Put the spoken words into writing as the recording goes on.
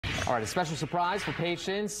All right, a special surprise for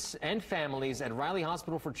patients and families at Riley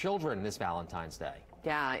Hospital for Children this Valentine's Day.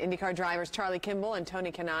 Yeah, IndyCar drivers Charlie Kimball and Tony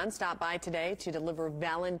Kanaan stopped by today to deliver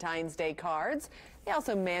Valentine's Day cards. They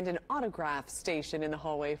also manned an autograph station in the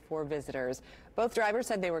hallway for visitors. Both drivers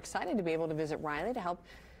said they were excited to be able to visit Riley to help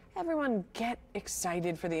everyone get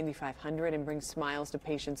excited for the Indy 500 and bring smiles to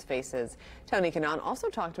patients' faces. Tony Kanaan also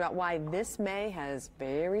talked about why this May has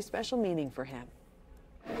very special meaning for him.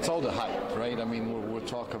 It's all the hype, right? I mean, we'll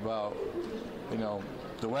talk about,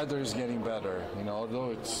 the weather is getting better,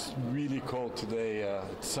 although it's really cold today,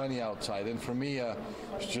 it's sunny outside. And for me,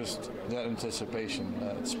 it's just that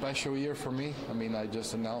anticipation. Special year for me. I mean, I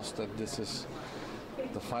just announced that this is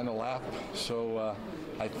the final lap. So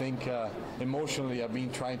I think emotionally, I've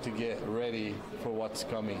been trying to get ready for what's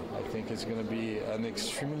coming. I think it's going to be an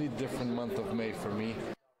extremely different month of May for me.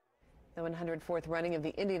 The 104th running of the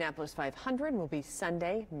Indianapolis 500 will be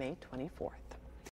Sunday, May 24th.